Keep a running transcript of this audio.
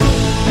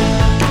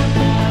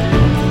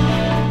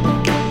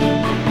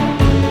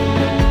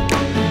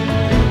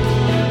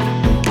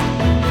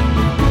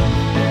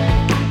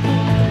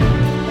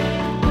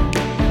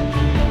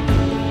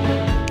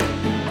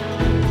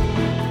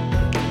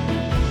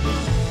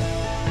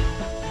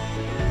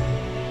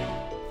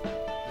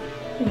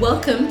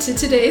Welcome to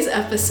today's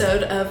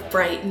episode of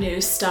Bright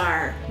New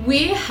Star.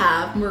 We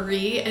have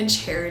Marie and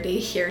Charity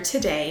here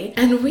today,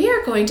 and we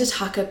are going to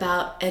talk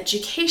about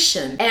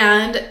education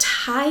and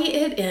tie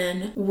it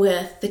in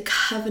with the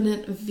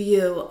covenant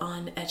view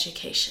on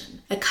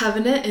education. A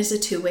covenant is a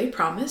two-way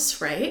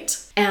promise, right?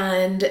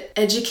 And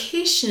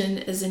education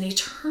is an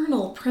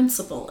eternal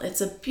principle.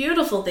 It's a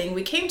beautiful thing.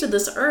 We came to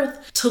this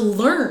earth to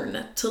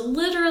learn, to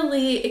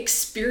literally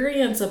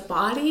experience a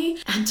body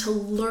and to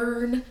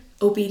learn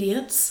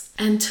obedience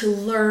and to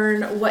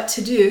learn what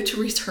to do to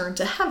return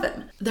to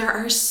heaven. There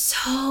are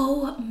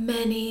so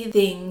many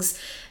things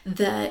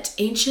that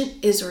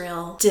ancient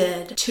Israel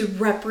did to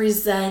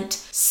represent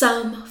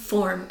some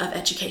form of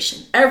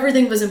education.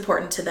 Everything was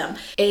important to them.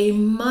 A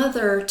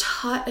mother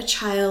taught a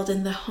child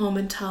in the home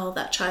until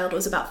that child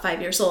was about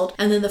 5 years old,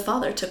 and then the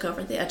father took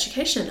over the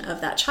education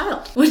of that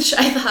child, which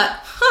I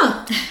thought,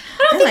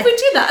 I don't think we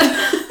do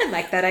that. I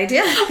like that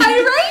idea.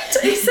 Right?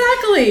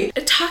 Exactly.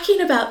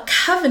 Talking about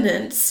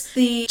covenants,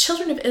 the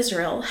children of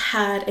Israel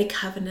had a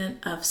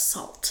covenant of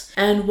salt.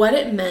 And what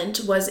it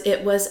meant was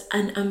it was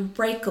an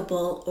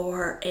unbreakable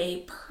or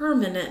a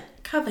permanent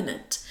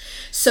covenant.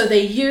 So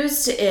they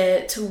used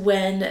it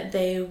when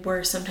they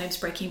were sometimes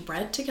breaking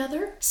bread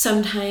together.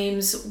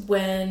 Sometimes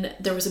when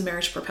there was a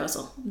marriage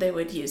proposal, they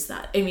would use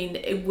that. I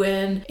mean,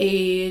 when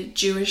a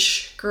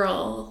Jewish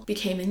girl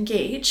became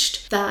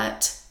engaged,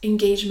 that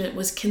engagement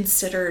was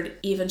considered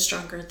even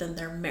stronger than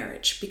their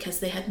marriage because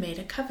they had made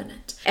a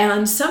covenant.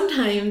 And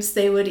sometimes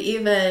they would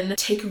even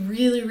take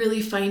really, really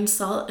fine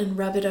salt and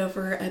rub it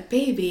over a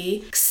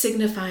baby,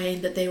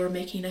 signifying that they were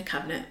making a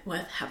covenant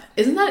with heaven.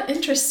 Isn't that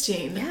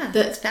interesting? Yeah,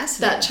 that's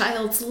fascinating. That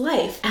child's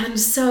life. And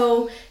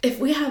so if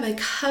we have a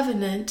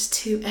covenant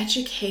to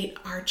educate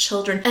our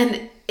children,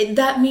 and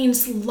that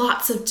means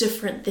lots of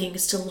different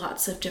things to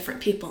lots of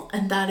different people.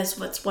 And that is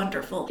what's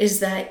wonderful, is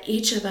that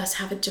each of us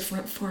have a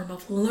different form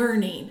of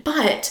learning.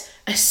 But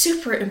a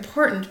super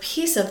important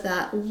piece of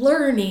that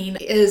learning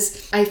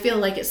is, I feel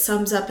like it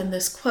sums up in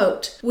this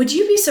quote. Would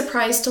you be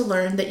surprised to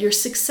learn that your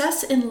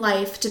success in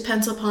life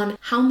depends upon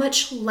how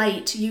much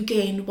light you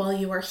gain while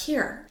you are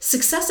here?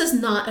 Success is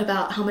not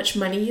about how much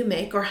money you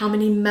make or how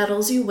many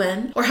medals you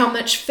win or how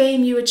much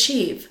fame you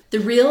achieve. The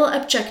real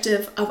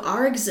objective of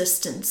our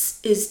existence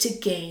is to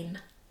gain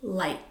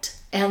light.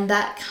 And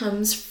that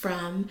comes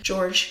from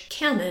George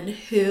Cannon,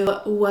 who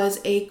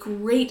was a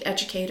great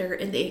educator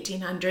in the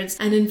 1800s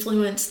and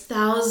influenced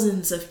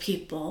thousands of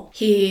people.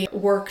 He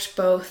worked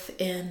both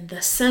in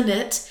the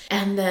Senate,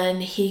 and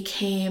then he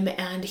came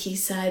and he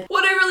said,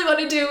 what I really want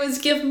to do is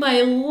give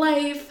my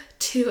life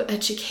to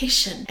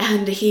education.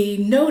 And he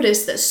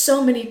noticed that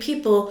so many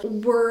people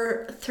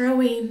were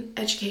throwing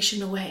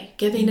education away,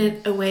 giving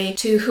it away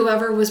to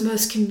whoever was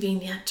most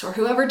convenient or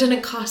whoever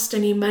didn't cost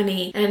any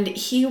money. And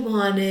he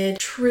wanted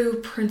true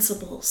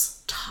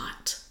principles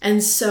taught.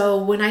 And so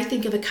when I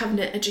think of a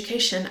covenant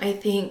education, I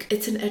think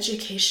it's an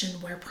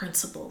education where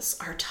principles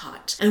are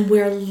taught and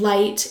where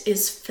light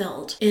is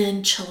filled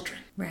in children.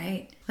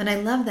 Right. And I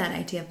love that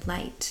idea of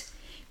light,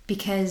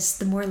 because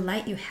the more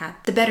light you have,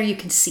 the better you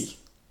can see.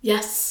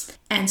 Yes.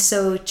 And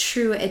so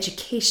true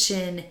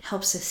education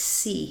helps us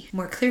see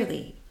more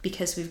clearly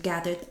because we've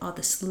gathered all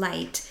this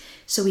light,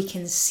 so we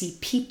can see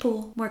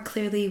people more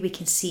clearly, we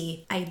can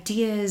see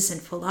ideas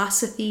and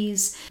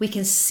philosophies, we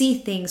can see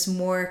things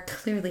more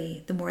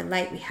clearly the more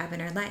light we have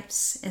in our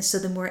lives. And so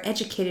the more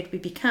educated we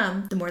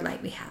become, the more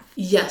light we have.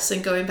 Yes,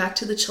 and going back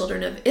to the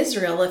children of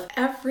Israel, if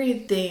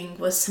everything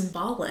was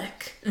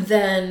symbolic,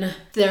 then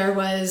there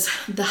was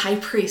the high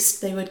priest.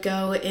 They would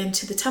go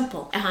into the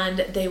temple and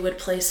they would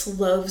place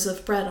loaves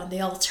of bread on the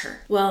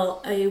altar.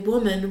 Well, a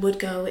woman would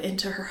go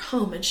into her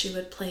home and she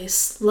would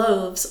place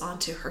loaves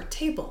onto her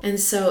table. And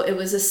so it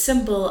was a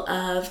symbol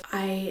of,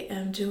 I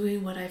am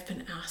doing what I've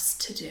been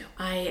asked to do.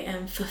 I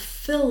am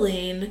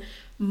fulfilling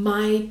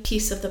my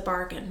piece of the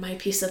bargain, my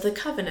piece of the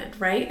covenant,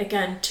 right?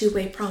 Again,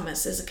 two-way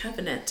promise is a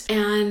covenant.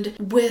 And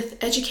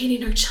with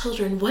educating our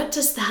children, what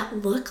does that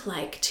look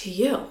like to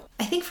you?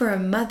 I think for a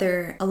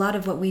mother, a lot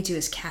of what we do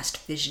is cast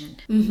vision.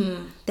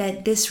 Mm-hmm.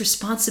 That this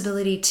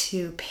responsibility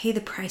to pay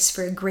the price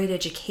for a great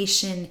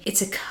education,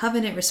 it's a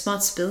covenant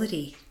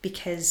responsibility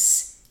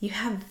because you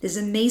have this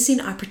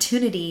amazing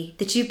opportunity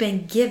that you've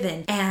been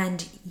given,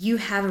 and you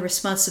have a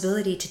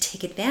responsibility to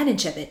take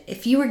advantage of it.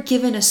 If you were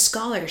given a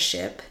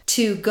scholarship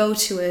to go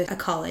to a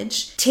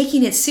college,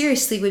 taking it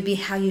seriously would be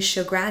how you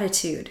show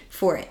gratitude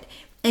for it.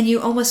 And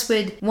you almost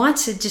would want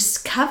to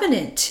just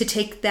covenant to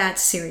take that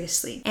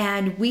seriously.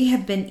 And we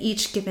have been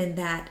each given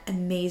that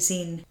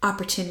amazing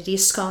opportunity,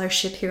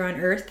 scholarship here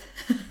on earth.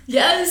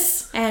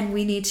 Yes. And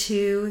we need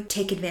to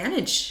take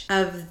advantage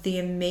of the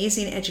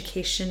amazing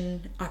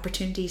education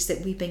opportunities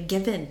that we've been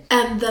given.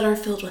 And that are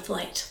filled with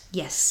light.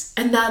 Yes.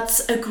 And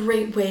that's a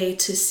great way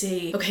to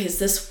see, okay, is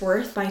this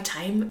worth my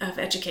time of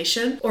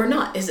education or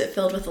not? Is it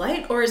filled with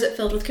light or is it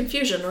filled with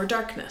confusion or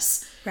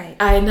darkness? Right.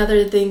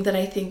 Another thing that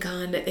I think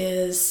on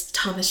is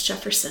Thomas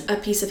Jefferson. A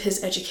piece of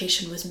his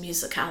education was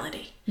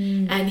musicality.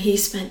 And he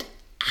spent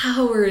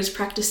hours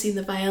practicing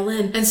the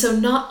violin. And so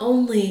not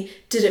only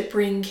did it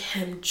bring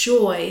him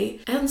joy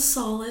and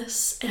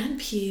solace and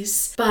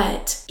peace,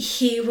 but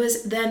he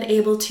was then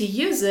able to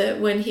use it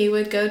when he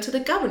would go to the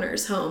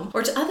governor's home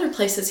or to other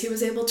places. He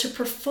was able to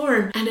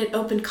perform, and it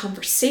opened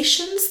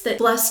conversations that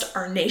blessed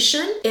our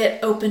nation. It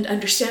opened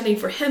understanding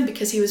for him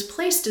because he was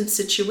placed in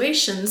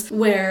situations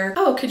where,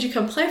 oh, could you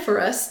come play for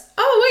us?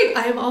 Oh, wait,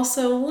 I am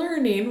also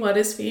learning what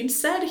is being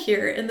said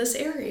here in this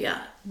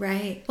area.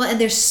 Right. Well, and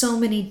there's so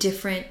many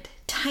different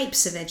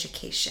types of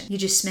education. You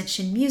just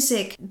mentioned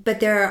music, but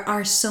there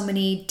are so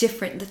many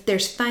different,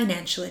 there's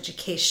financial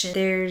education,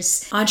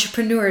 there's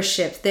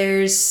entrepreneurship,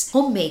 there's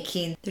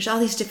homemaking, there's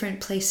all these different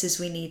places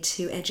we need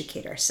to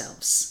educate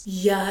ourselves.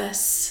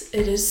 Yes,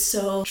 it is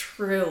so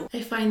true.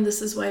 I find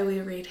this is why we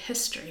read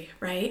history,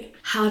 right?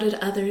 How did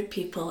other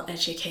people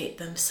educate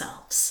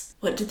themselves?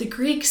 What did the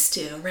Greeks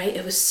do, right?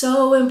 It was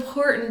so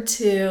important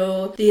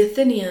to the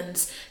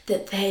Athenians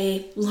that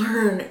they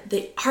learn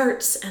the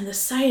arts and the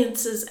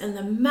sciences and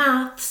the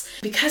maths.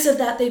 Because of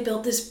that, they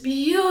built this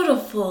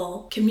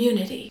beautiful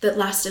community that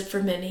lasted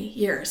for many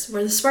years,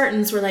 where the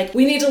Spartans were like,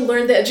 we need to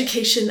learn the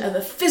education of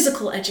a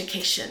physical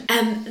education.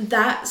 And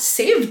that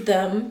saved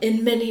them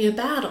in many a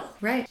battle.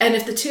 Right. And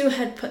if the two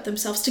had put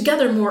themselves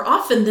together more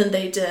often than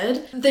they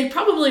did, they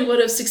probably would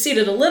have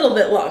succeeded a little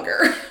bit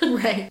longer.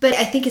 Right. But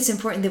I think it's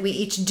important that we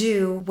each do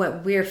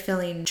what we're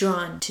feeling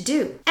drawn to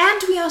do.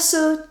 And we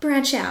also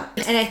branch out.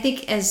 And I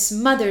think as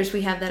mothers,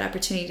 we have that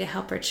opportunity to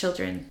help our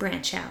children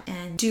branch out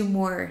and do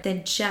more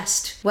than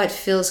just what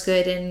feels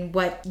good and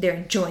what they're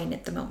enjoying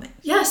at the moment.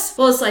 Yes.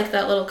 Well, it's like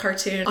that little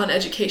cartoon on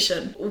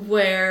education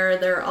where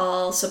they're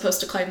all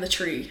supposed to climb the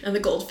tree and the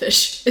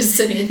goldfish is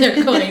sitting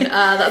there going,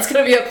 that's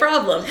going to be a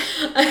problem.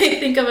 I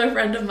think of a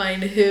friend of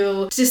mine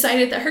who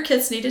decided that her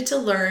kids needed to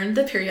learn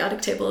the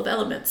periodic table of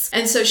elements.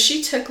 And so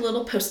she took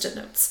little Post-it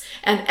notes,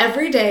 and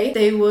every day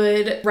they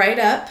would write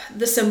up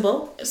the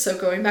symbol, so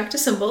going back to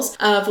symbols,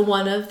 of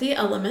one of the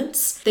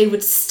elements. They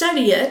would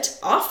study it.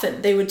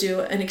 Often they would do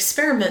an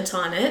experiment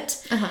on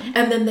it,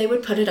 and then they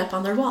would put it up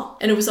on their wall.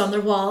 And it was on their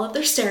wall of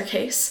their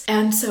staircase.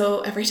 And so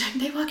every time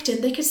they walked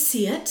in, they could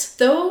see it.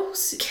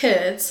 Those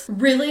kids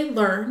really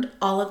learned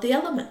all of the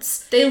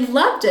elements. They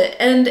loved it.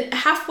 And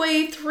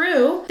halfway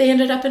through, they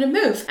ended up in a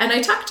move. And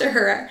I talked to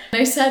her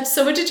and I said,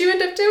 so what did you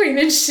end up doing?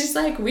 And she's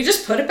like, we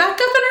just put it back up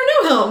in our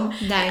new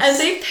home. Nice. And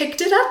they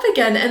picked it up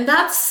again. And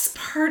that's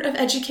part of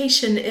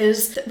education,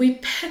 is that we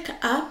pick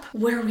up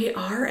where we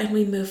are and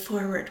we move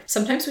forward.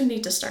 Sometimes we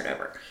need to start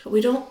over, but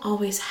we don't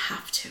always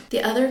have to.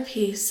 The other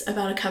piece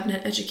about a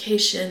covenant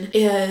education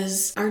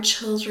is our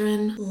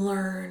children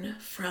learn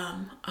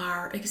from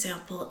our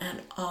example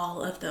and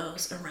all of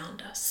those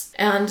around us.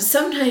 And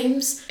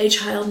sometimes a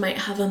child might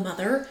have a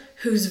mother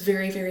who's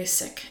very, very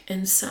sick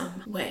in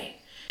some way.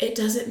 It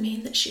doesn't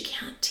mean that she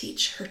can't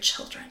teach her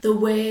children. The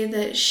way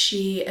that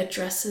she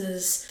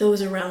addresses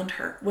those around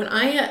her. When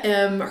I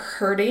am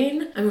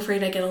hurting, I'm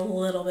afraid I get a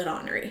little bit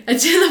ornery. To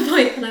the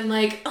point that I'm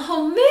like,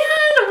 oh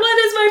man, what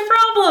is my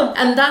problem?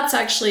 And that's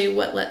actually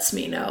what lets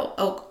me know,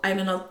 oh, I'm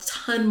in a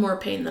ton more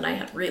pain than I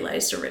had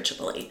realized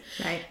originally.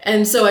 Right.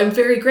 And so I'm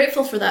very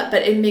grateful for that,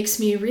 but it makes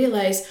me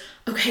realize,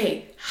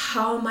 okay,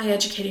 how am I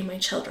educating my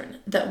children?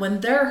 That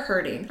when they're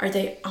hurting, are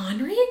they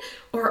ornery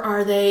or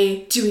are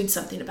they doing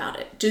something about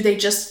it? Do they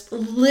just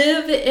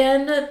live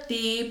in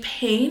the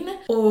pain,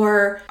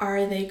 or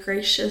are they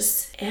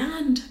gracious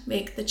and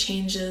make the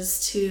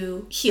changes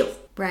to heal?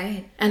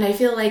 Right. And I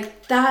feel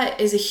like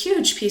that is a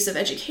huge piece of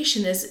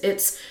education, is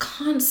it's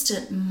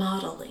constant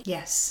modeling.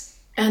 Yes.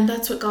 And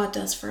that's what God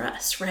does for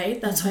us, right?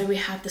 That's why we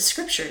have the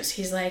scriptures.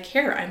 He's like,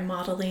 here, I'm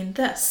modeling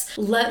this.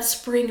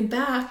 Let's bring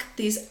back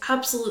these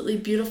absolutely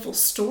beautiful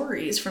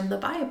stories from the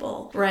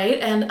Bible, right?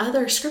 And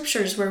other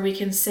scriptures where we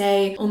can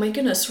say, oh my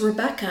goodness,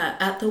 Rebecca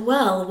at the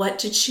well, what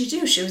did she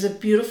do? She was a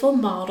beautiful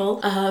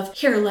model of,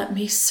 here, let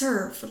me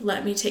serve.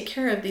 Let me take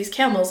care of these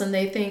camels. And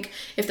they think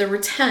if there were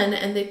 10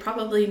 and they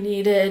probably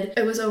needed,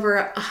 it was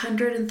over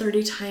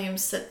 130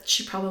 times that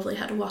she probably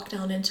had to walk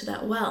down into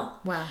that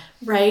well. Wow.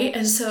 Right?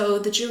 And so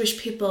the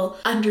Jewish people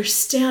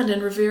understand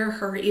and revere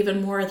her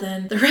even more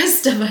than the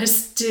rest of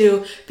us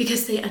do,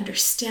 because they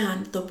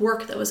understand the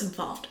work that was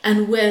involved.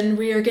 And when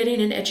we are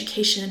getting an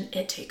education,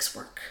 it takes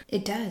work.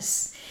 It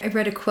does. I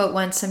read a quote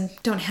once, I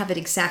don't have it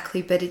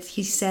exactly, but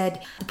he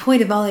said, the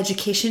point of all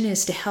education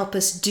is to help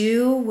us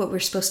do what we're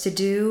supposed to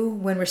do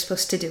when we're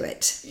supposed to do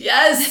it.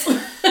 Yes!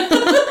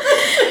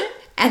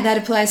 And that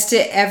applies to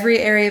every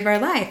area of our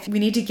life. We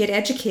need to get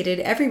educated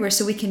everywhere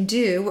so we can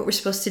do what we're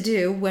supposed to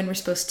do when we're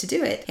supposed to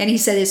do it. And he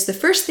said it's the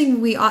first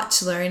thing we ought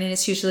to learn, and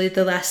it's usually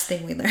the last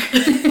thing we learn.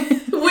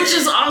 Which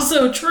is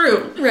also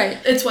true. Right.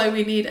 It's why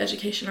we need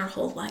education our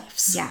whole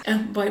lives. Yeah.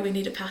 And why we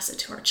need to pass it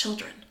to our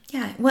children.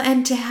 Yeah, well,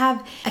 and to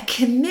have a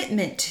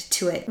commitment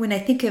to it. When I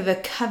think of a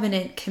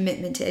covenant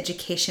commitment to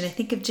education, I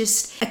think of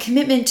just a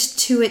commitment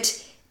to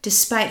it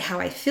despite how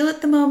I feel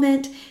at the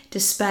moment,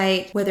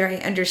 despite whether I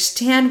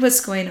understand what's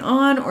going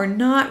on or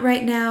not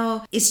right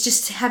now. It's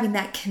just having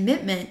that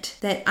commitment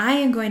that I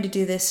am going to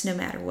do this no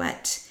matter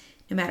what.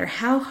 no matter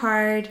how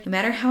hard, no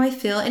matter how I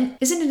feel. And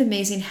isn't it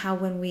amazing how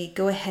when we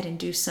go ahead and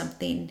do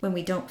something, when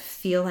we don't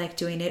feel like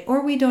doing it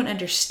or we don't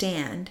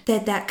understand,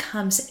 that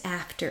comes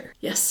after.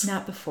 Yes.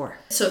 Not before.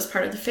 So it's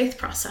part of the faith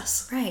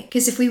process. Right.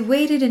 Because if we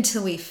waited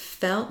until we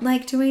felt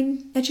like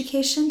doing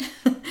education,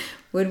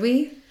 would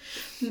we?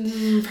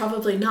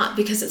 Probably not,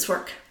 because it's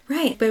work.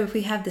 Right. But if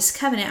we have this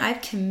covenant,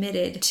 I've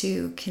committed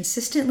to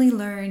consistently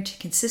learn, to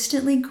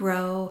consistently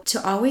grow,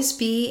 to always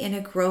be in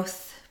a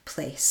growth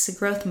place, a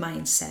growth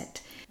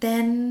mindset,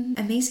 then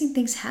amazing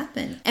things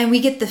happen. And we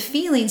get the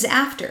feelings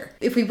after.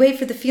 If we wait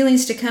for the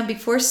feelings to come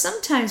before,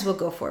 sometimes we'll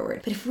go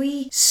forward. But if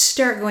we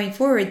start going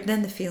forward,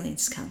 then the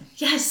feelings come.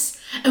 Yes.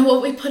 And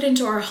what we put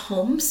into our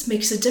homes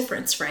makes a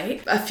difference,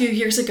 right? A few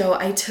years ago,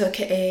 I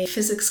took a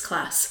physics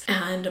class,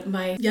 and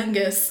my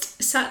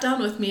youngest sat down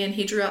with me and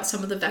he drew out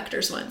some of the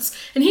vectors once.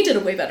 And he did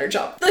a way better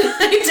job than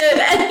I did.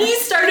 And he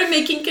started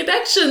making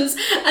connections,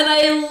 and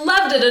I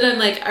loved it. And I'm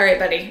like, all right,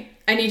 buddy,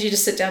 I need you to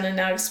sit down and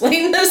now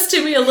explain this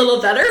to me a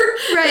little better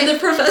than the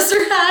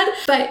professor had.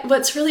 But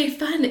what's really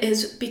fun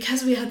is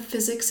because we had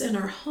physics in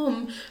our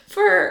home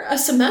for a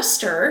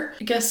semester,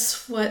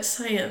 guess what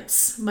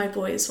science my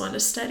boys want to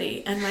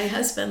study and my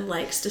husband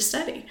likes to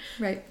study?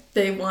 Right.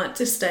 They want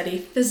to study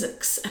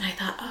physics. And I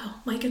thought,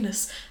 oh my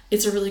goodness,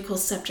 it's a really cool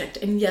subject.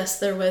 And yes,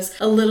 there was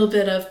a little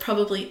bit of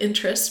probably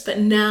interest, but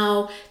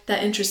now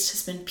that interest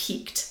has been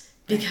piqued.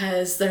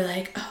 Because they're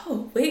like,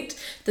 oh, wait,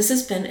 this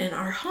has been in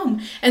our home.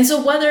 And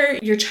so whether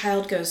your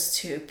child goes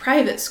to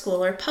private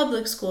school or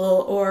public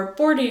school or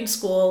boarding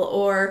school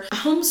or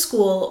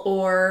homeschool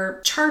or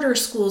charter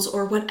schools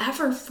or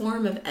whatever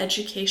form of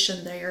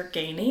education they are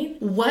gaining,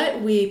 what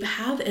we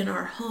have in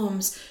our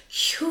homes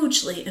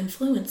hugely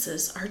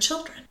influences our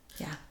children.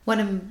 Yeah. One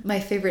of my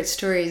favorite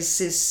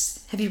stories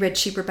is, have you read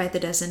Cheaper by the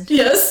Dozen?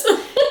 Yes.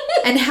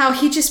 And how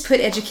he just put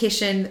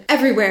education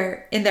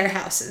everywhere in their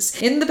houses,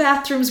 in the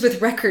bathrooms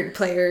with record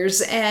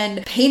players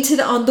and painted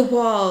on the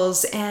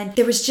walls. And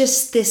there was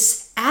just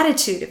this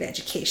attitude of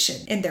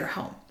education in their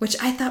home, which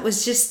I thought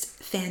was just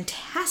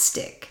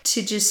fantastic.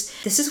 To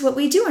just, this is what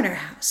we do in our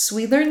house.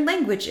 We learn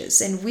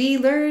languages and we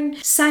learn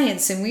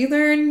science and we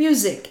learn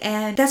music,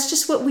 and that's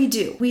just what we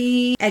do.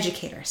 We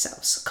educate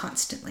ourselves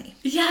constantly.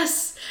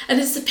 Yes, and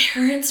it's the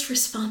parents'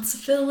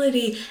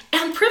 responsibility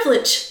and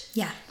privilege.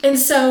 Yeah. And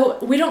so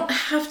we don't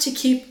have to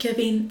keep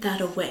giving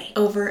that away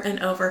over and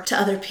over to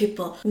other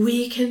people.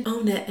 We can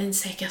own it and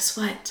say, guess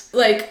what?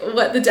 Like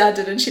what the dad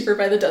did in Cheaper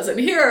by the Dozen.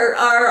 Here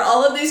are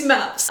all of these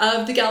maps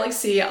of the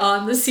galaxy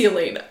on the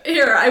ceiling.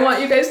 Here, I want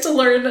you guys to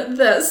learn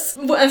this.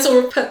 And so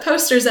we'll put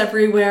posters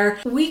everywhere.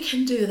 We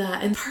can do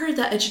that. And part of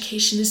that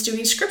education is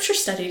doing scripture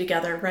study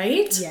together,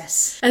 right?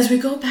 Yes. As we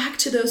go back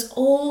to those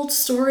old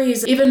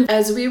stories, even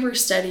as we were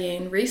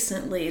studying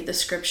recently, the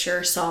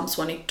scripture, Psalms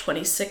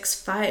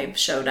 26:5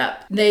 showed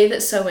up. They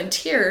that sow in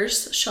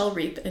tears shall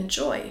reap in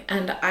joy.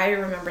 And I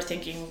remember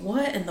thinking,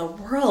 what in the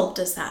world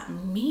does that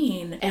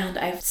mean? And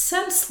I've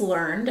since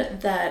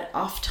learned that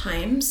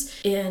oftentimes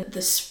in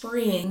the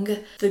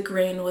spring, the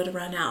grain would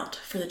run out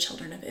for the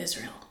children of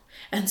Israel.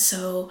 And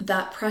so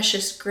that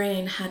precious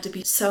grain had to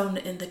be sown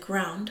in the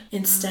ground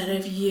instead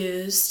of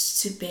used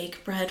to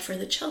bake bread for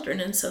the children.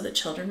 And so the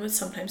children would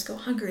sometimes go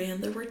hungry,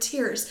 and there were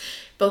tears,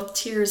 both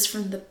tears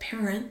from the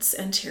parents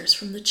and tears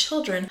from the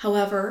children.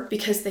 However,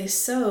 because they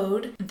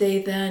sowed,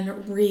 they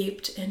then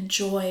reaped in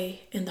joy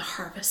in the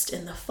harvest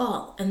in the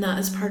fall. And that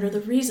is part of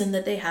the reason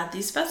that they had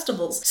these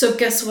festivals. So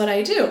guess what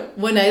I do?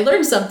 When I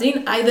learn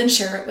something, I then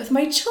share it with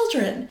my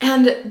children.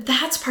 And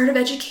that's part of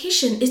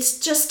education. It's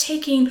just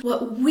taking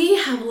what we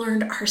have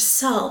learned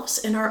ourselves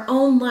in our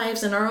own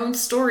lives and our own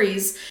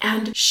stories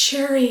and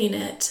sharing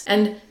it.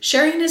 And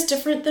sharing is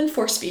different than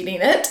force feeding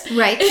it.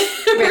 Right.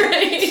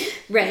 Right.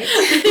 Right.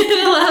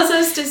 It allows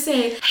us to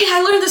say, hey,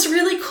 I learned this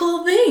really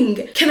cool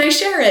thing. Can I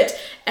share it?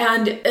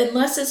 And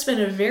unless it's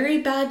been a very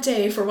bad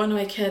day for one of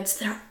my kids,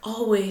 they're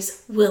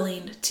always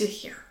willing to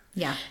hear.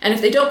 Yeah. And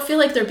if they don't feel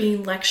like they're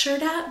being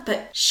lectured at,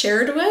 but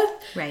shared with,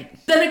 right,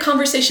 then a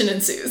conversation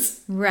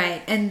ensues.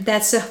 Right. And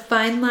that's a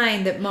fine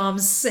line that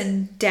moms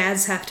and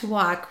dads have to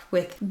walk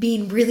with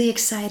being really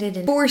excited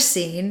and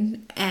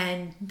forcing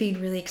and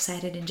being really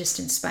excited and just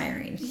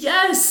inspiring.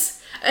 Yes.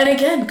 And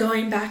again,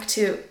 going back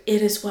to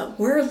it is what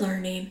we're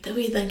learning that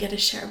we then get to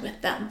share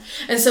with them.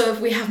 And so if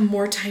we have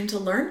more time to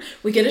learn,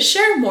 we get to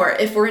share more.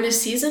 If we're in a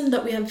season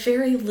that we have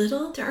very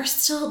little, there are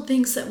still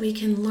things that we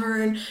can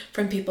learn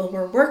from people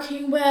we're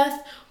working with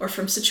or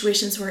from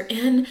situations we're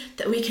in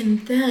that we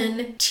can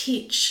then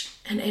teach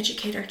and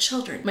educate our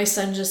children. My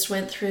son just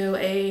went through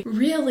a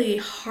really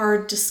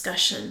hard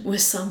discussion with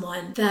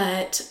someone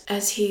that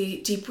as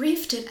he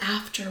debriefed it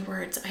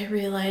afterwards, I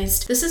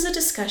realized this is a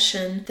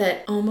discussion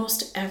that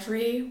almost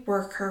every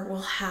worker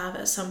will have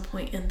at some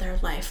point in their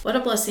life. What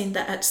a blessing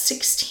that at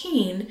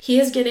 16, he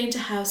is getting to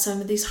have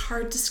some of these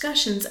hard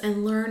discussions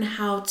and learn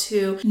how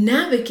to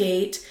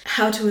navigate,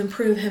 how to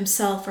improve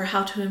himself or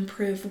how to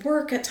improve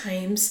work at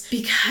times,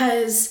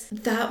 because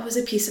that was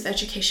a piece of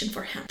education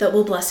for him that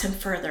will bless him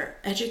further.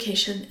 Education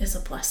education is a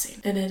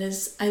blessing. And it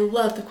is, I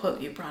love the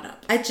quote you brought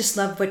up. I just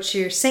love what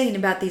you're saying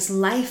about these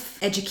life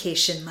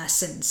education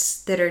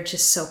lessons that are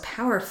just so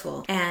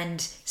powerful.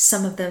 And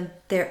some of them,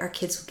 our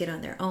kids will get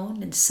on their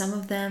own, and some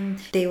of them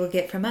they will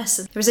get from us.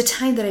 There was a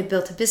time that I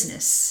built a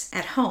business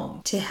at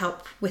home to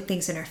help with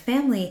things in our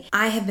family.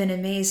 I have been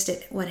amazed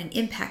at what an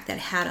impact that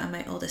had on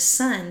my oldest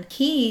son.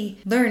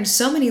 He learned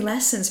so many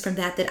lessons from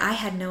that I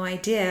had no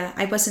idea.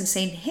 I wasn't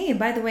saying, hey,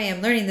 by the way,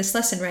 I'm learning this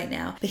lesson right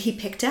now. But he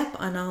picked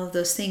up on all of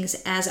those things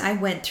as I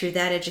went through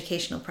that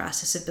educational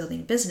process of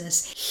building a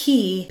business.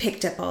 He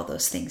picked up all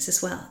those things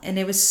as well. And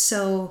it was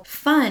so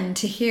fun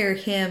to hear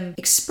him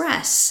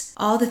express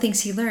all the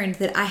things he learned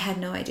that I had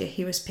no idea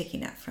he was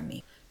picking up from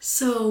me.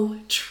 So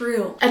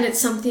true. And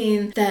it's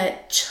something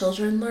that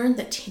children learn,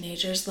 that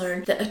teenagers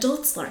learn, that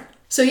adults learn.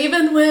 So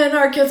even when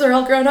our kids are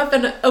all grown up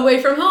and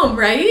away from home,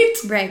 right?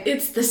 Right.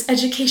 It's this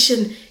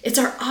education. It's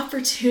our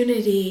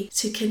opportunity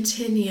to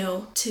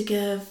continue to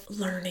give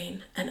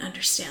learning and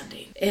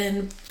understanding.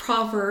 In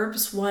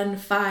Proverbs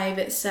 1:5,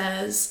 it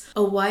says,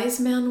 "A wise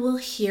man will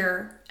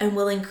hear and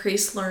will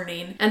increase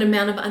learning, and a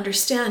man of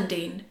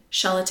understanding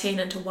shall attain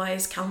unto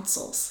wise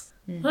counsels."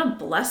 What a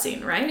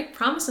blessing, right?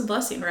 Promise and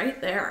blessing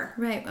right there.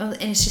 Right. Well,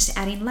 and it's just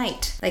adding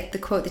light. Like the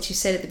quote that you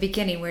said at the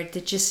beginning, where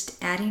they're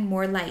just adding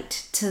more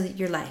light to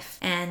your life.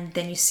 And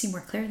then you see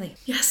more clearly.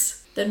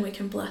 Yes, then we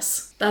can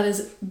bless. That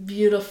is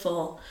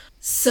beautiful.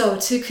 So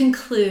to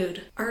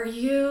conclude, are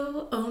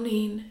you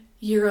owning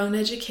your own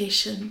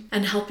education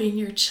and helping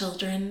your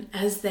children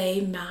as they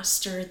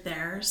master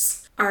theirs?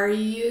 Are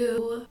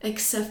you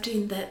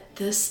accepting that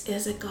this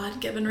is a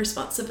God-given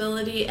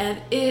responsibility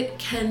and it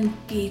can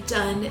be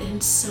done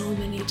in so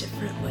many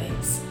different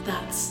ways?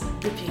 That's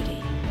the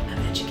beauty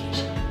of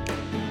education.